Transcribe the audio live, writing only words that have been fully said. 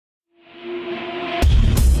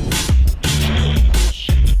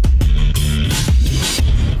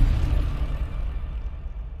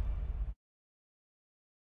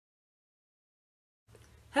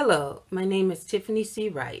Hello, my name is Tiffany C.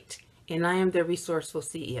 Wright, and I am the Resourceful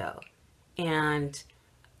CEO. And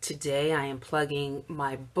today I am plugging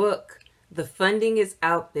my book, The Funding is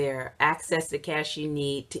Out There, Access the Cash You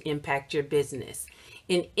Need to Impact Your Business.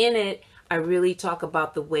 And in it, I really talk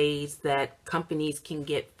about the ways that companies can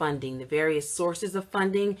get funding, the various sources of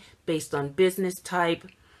funding based on business type,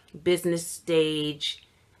 business stage,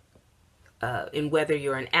 and whether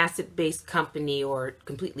you're an asset-based company or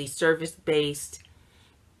completely service-based.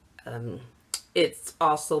 It's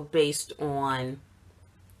also based on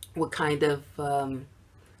what kind of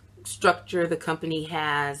structure the company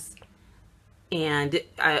has. And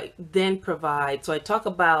I then provide, so I talk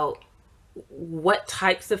about what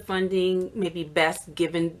types of funding may be best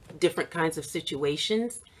given different kinds of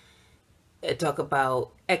situations. I talk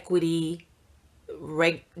about equity,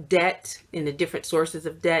 debt, and the different sources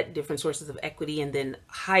of debt, different sources of equity, and then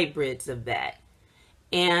hybrids of that.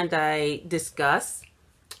 And I discuss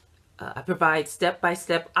I provide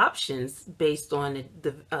step-by-step options based on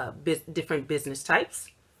the different business types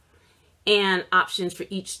and options for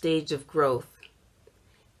each stage of growth.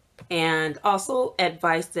 And also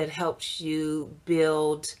advice that helps you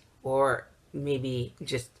build or maybe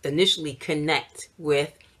just initially connect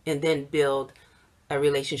with and then build a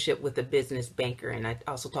relationship with a business banker. And I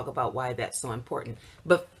also talk about why that's so important.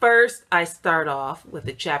 But first, I start off with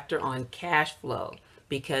a chapter on cash flow,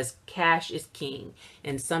 because cash is king.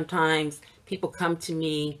 And sometimes people come to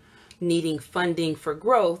me needing funding for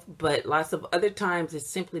growth, but lots of other times it's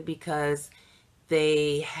simply because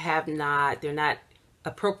they're not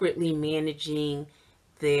appropriately managing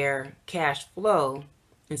their cash flow.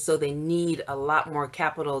 And so they need a lot more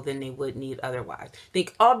capital than they would need otherwise. I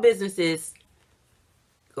think all businesses,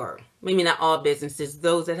 or maybe not all businesses,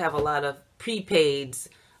 those that have a lot of prepaids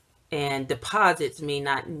and deposits may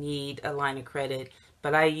not need a line of credit.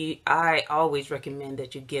 But I always recommend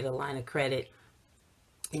that you get a line of credit,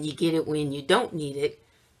 and you get it when you don't need it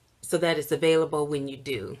so that it's available when you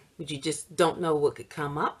do, but you just don't know what could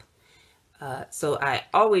come up. So I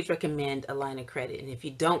always recommend a line of credit. And if you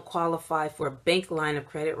don't qualify for a bank line of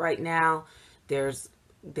credit right now, there's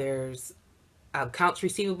accounts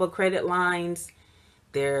receivable credit lines,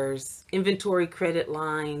 there's inventory credit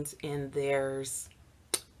lines, and there's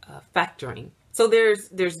factoring. So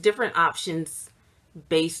there's different options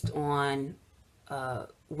based on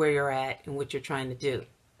where you're at and what you're trying to do.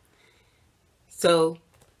 So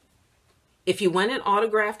if you want an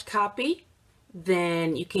autographed copy,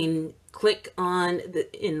 then you can click on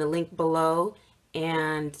in the link below,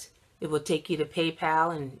 and it will take you to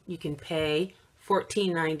PayPal, and you can pay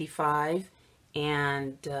 $14.95,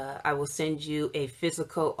 and I will send you a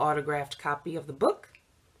physical autographed copy of the book.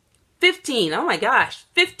 Oh my gosh,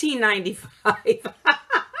 $15.95.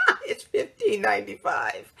 It's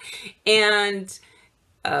 $15.95. And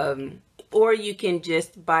or you can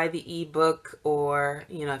just buy the ebook, or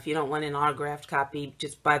if you don't want an autographed copy,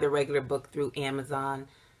 just buy the regular book through Amazon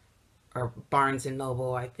or Barnes and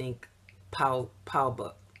Noble. I think Powell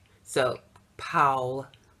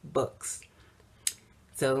Books.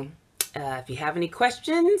 So if you have any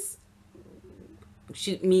questions,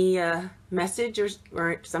 shoot me a message or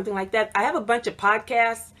something like that. I have a bunch of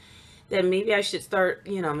podcasts that maybe I should start,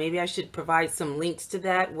 maybe I should provide some links to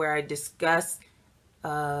that where I discuss,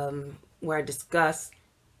 I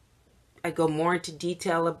go more into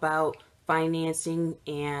detail about financing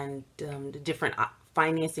and the different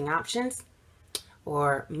financing options.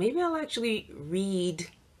 Or maybe I'll actually read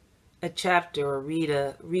a chapter or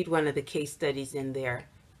read one of the case studies in there.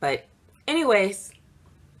 But anyways,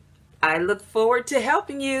 I look forward to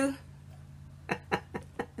helping you.